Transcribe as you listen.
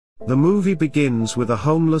The movie begins with a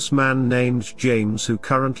homeless man named James who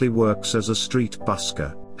currently works as a street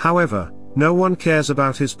busker. However, no one cares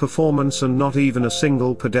about his performance and not even a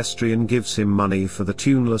single pedestrian gives him money for the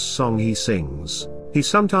tuneless song he sings. He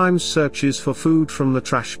sometimes searches for food from the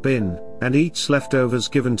trash bin, and eats leftovers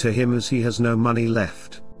given to him as he has no money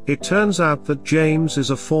left. It turns out that James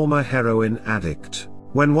is a former heroin addict.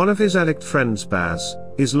 When one of his addict friends, Baz,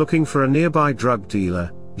 is looking for a nearby drug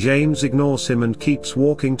dealer, James ignores him and keeps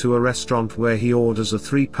walking to a restaurant where he orders a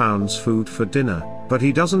 £3 food for dinner, but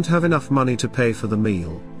he doesn't have enough money to pay for the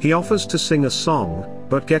meal. He offers to sing a song,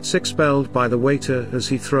 but gets expelled by the waiter as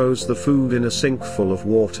he throws the food in a sink full of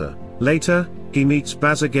water. Later, he meets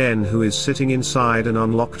Baz again, who is sitting inside an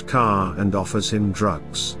unlocked car and offers him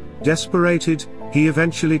drugs. Desperated, he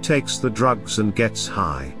eventually takes the drugs and gets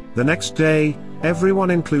high. The next day, everyone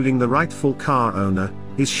including the rightful car owner,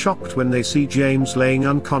 is shocked when they see James laying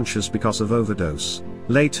unconscious because of overdose.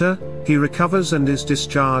 Later, he recovers and is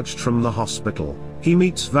discharged from the hospital. He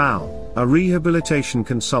meets Val, a rehabilitation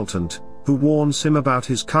consultant, who warns him about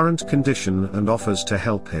his current condition and offers to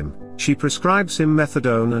help him. She prescribes him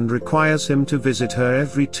methadone and requires him to visit her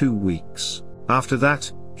every 2 weeks. After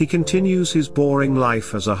that, he continues his boring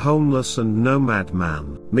life as a homeless and nomad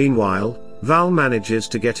man. Meanwhile, Val manages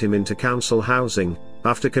to get him into council housing,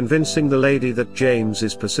 after convincing the lady that James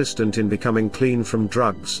is persistent in becoming clean from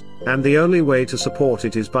drugs, and the only way to support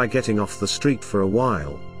it is by getting off the street for a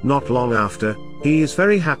while. Not long after, he is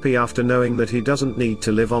very happy after knowing that he doesn't need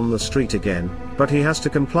to live on the street again, but he has to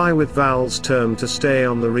comply with Val's term to stay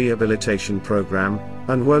on the rehabilitation program,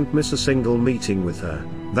 and won't miss a single meeting with her.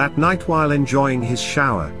 That night, while enjoying his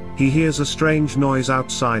shower, he hears a strange noise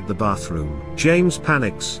outside the bathroom. James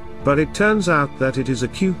panics, but it turns out that it is a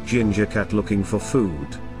cute ginger cat looking for food.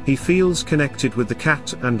 He feels connected with the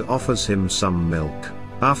cat and offers him some milk.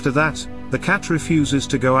 After that, the cat refuses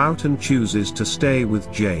to go out and chooses to stay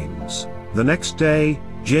with James. The next day,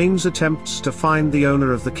 James attempts to find the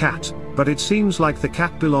owner of the cat, but it seems like the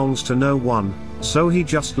cat belongs to no one, so he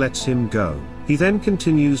just lets him go. He then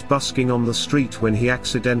continues busking on the street when he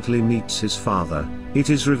accidentally meets his father.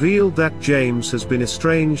 It is revealed that James has been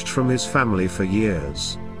estranged from his family for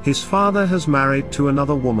years. His father has married to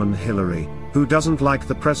another woman, Hillary, who doesn't like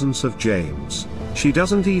the presence of James. She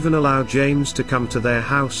doesn't even allow James to come to their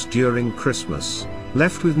house during Christmas.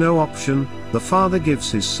 Left with no option, the father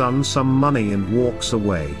gives his son some money and walks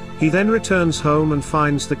away. He then returns home and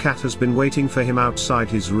finds the cat has been waiting for him outside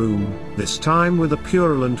his room, this time with a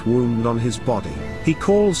purulent wound on his body. He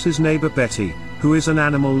calls his neighbor Betty, who is an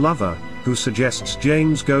animal lover, who suggests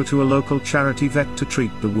James go to a local charity vet to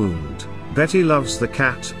treat the wound. Betty loves the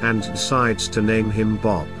cat and decides to name him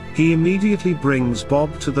Bob. He immediately brings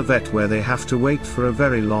Bob to the vet where they have to wait for a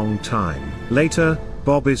very long time. Later,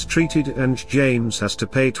 Bob is treated and James has to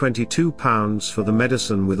pay £22 for the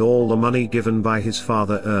medicine with all the money given by his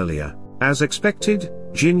father earlier. As expected,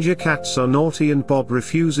 ginger cats are naughty and Bob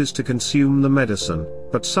refuses to consume the medicine,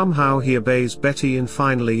 but somehow he obeys Betty and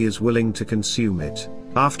finally is willing to consume it.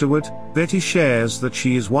 Afterward, Betty shares that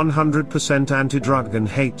she is 100% anti-drug and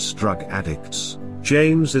hates drug addicts.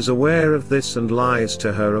 James is aware of this and lies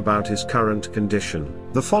to her about his current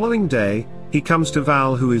condition. The following day, he comes to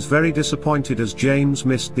Val, who is very disappointed as James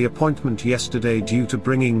missed the appointment yesterday due to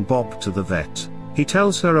bringing Bob to the vet. He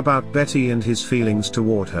tells her about Betty and his feelings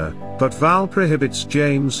toward her, but Val prohibits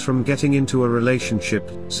James from getting into a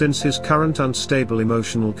relationship since his current unstable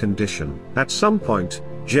emotional condition. At some point,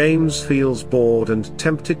 James feels bored and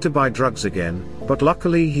tempted to buy drugs again, but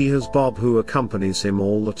luckily he has Bob who accompanies him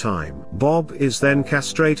all the time. Bob is then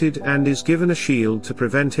castrated and is given a shield to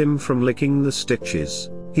prevent him from licking the stitches.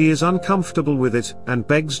 He is uncomfortable with it and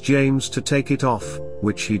begs James to take it off,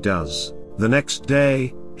 which he does. The next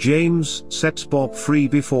day, James sets Bob free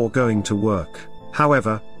before going to work.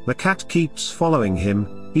 However, the cat keeps following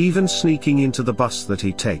him, even sneaking into the bus that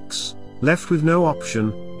he takes. Left with no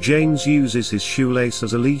option, James uses his shoelace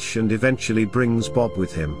as a leash and eventually brings Bob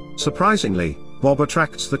with him. Surprisingly, Bob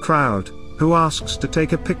attracts the crowd, who asks to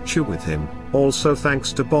take a picture with him. Also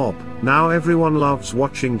thanks to Bob, now everyone loves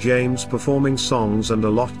watching James performing songs and a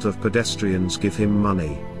lot of pedestrians give him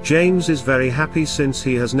money. James is very happy since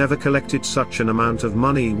he has never collected such an amount of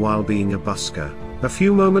money while being a busker. A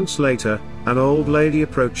few moments later, an old lady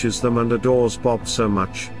approaches them and adores Bob so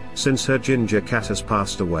much, since her ginger cat has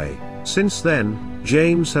passed away. Since then,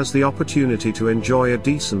 James has the opportunity to enjoy a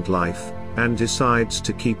decent life, and decides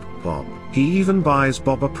to keep Bob. He even buys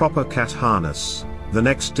Bob a proper cat harness. The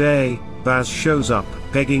next day, Baz shows up,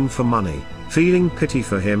 begging for money. Feeling pity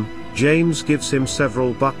for him, James gives him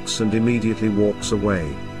several bucks and immediately walks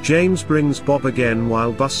away. James brings Bob again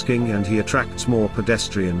while busking and he attracts more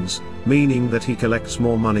pedestrians, meaning that he collects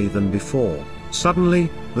more money than before. Suddenly,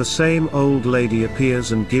 the same old lady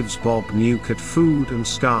appears and gives Bob new cat food and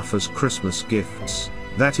scarf as Christmas gifts.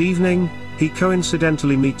 That evening, he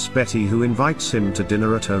coincidentally meets Betty, who invites him to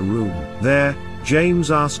dinner at her room. There, James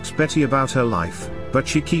asks Betty about her life, but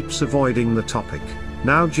she keeps avoiding the topic.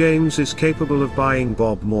 Now James is capable of buying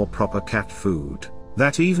Bob more proper cat food.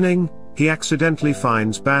 That evening, he accidentally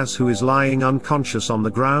finds Baz, who is lying unconscious on the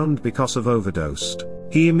ground because of overdosed.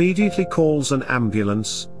 He immediately calls an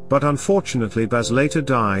ambulance, but unfortunately Baz later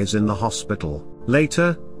dies in the hospital.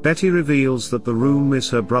 Later, Betty reveals that the room is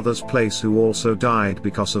her brother's place, who also died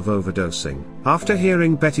because of overdosing. After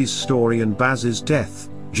hearing Betty's story and Baz's death,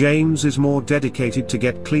 James is more dedicated to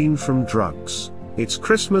get clean from drugs. It's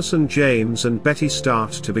Christmas and James and Betty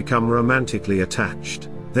start to become romantically attached.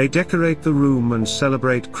 They decorate the room and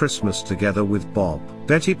celebrate Christmas together with Bob.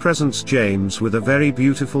 Betty presents James with a very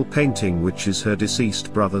beautiful painting which is her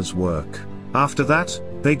deceased brother's work. After that,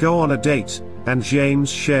 they go on a date, and James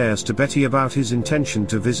shares to Betty about his intention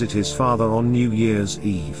to visit his father on New Year's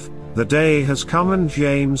Eve. The day has come and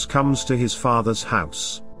James comes to his father's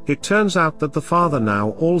house. It turns out that the father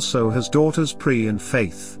now also has daughters Pri and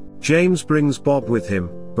Faith. James brings Bob with him,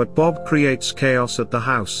 but Bob creates chaos at the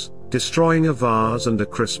house, destroying a vase and a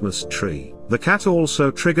Christmas tree. The cat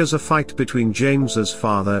also triggers a fight between James's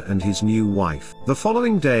father and his new wife. The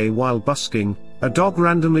following day, while busking, a dog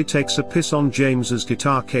randomly takes a piss on James's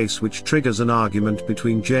guitar case, which triggers an argument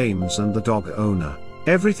between James and the dog owner.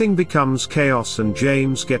 Everything becomes chaos and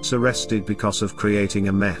James gets arrested because of creating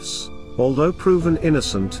a mess. Although proven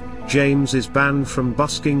innocent, James is banned from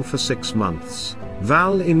busking for 6 months.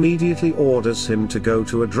 Val immediately orders him to go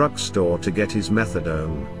to a drugstore to get his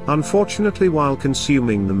methadone. Unfortunately, while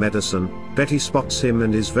consuming the medicine, Betty spots him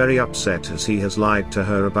and is very upset as he has lied to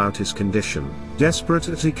her about his condition. Desperate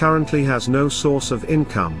as he currently has no source of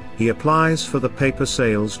income, he applies for the paper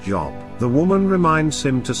sales job. The woman reminds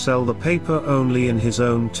him to sell the paper only in his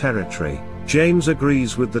own territory. James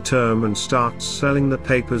agrees with the term and starts selling the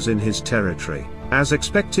papers in his territory. As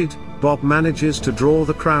expected, Bob manages to draw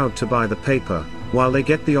the crowd to buy the paper, while they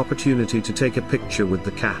get the opportunity to take a picture with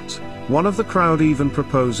the cat. One of the crowd even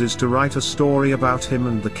proposes to write a story about him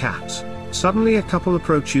and the cat. Suddenly a couple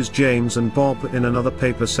approaches James and Bob in another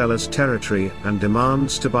paper seller's territory and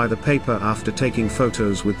demands to buy the paper after taking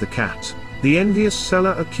photos with the cat. The envious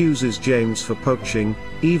seller accuses James for poaching,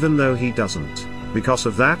 even though he doesn't. Because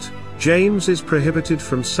of that, James is prohibited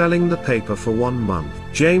from selling the paper for 1 month.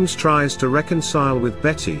 James tries to reconcile with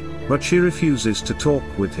Betty, but she refuses to talk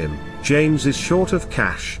with him. James is short of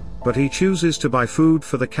cash, but he chooses to buy food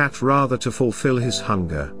for the cat rather to fulfill his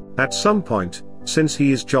hunger. At some point, since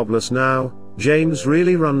he is jobless now, James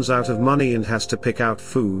really runs out of money and has to pick out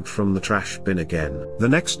food from the trash bin again. The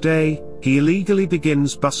next day, he illegally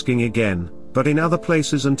begins busking again, but in other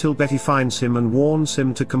places until Betty finds him and warns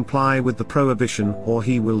him to comply with the prohibition or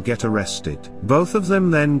he will get arrested. Both of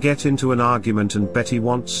them then get into an argument and Betty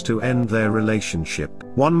wants to end their relationship.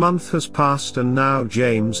 1 month has passed and now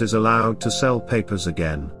James is allowed to sell papers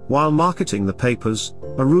again. While marketing the papers,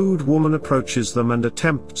 a rude woman approaches them and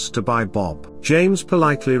attempts to buy Bob. James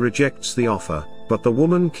politely rejects the offer, but the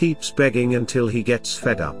woman keeps begging until he gets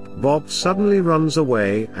fed up. Bob suddenly runs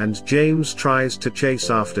away and James tries to chase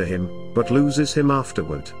after him, but loses him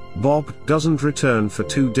afterward. Bob doesn't return for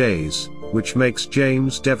 2 days, which makes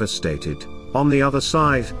James devastated. On the other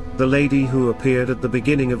side, the lady who appeared at the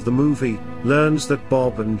beginning of the movie, learns that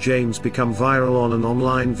Bob and James become viral on an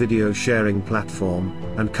online video sharing platform,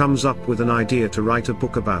 and comes up with an idea to write a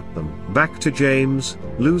book about them. Back to James,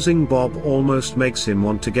 losing Bob almost makes him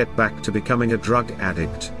want to get back to becoming a drug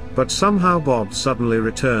addict, but somehow Bob suddenly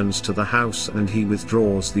returns to the house and he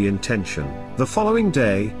withdraws the intention. The following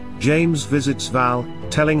day, James visits Val,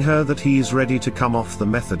 telling her that he is ready to come off the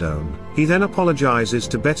methadone. He then apologizes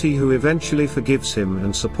to Betty, who eventually forgives him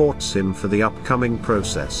and supports him for the upcoming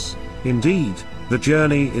process. Indeed, the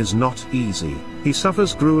journey is not easy. He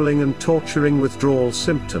suffers grueling and torturing withdrawal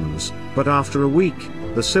symptoms, but after a week,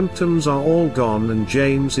 the symptoms are all gone and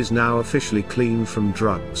James is now officially clean from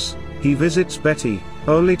drugs. He visits Betty,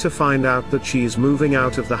 only to find out that she is moving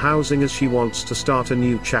out of the housing as she wants to start a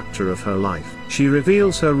new chapter of her life. She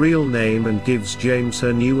reveals her real name and gives James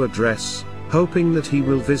her new address, hoping that he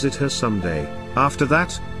will visit her someday. After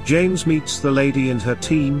that, James meets the lady and her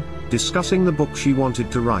team, discussing the book she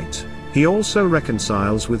wanted to write. He also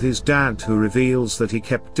reconciles with his dad, who reveals that he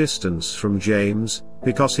kept distance from James,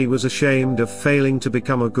 because he was ashamed of failing to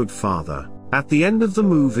become a good father. At the end of the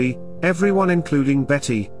movie, everyone including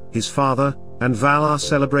Betty, his father, and Val are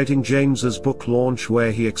celebrating James's book launch,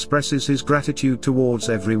 where he expresses his gratitude towards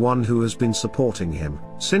everyone who has been supporting him.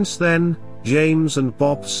 Since then, James and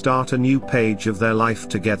Bob start a new page of their life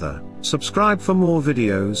together. Subscribe for more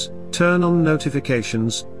videos, turn on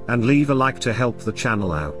notifications, and leave a like to help the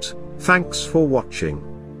channel out. Thanks for watching.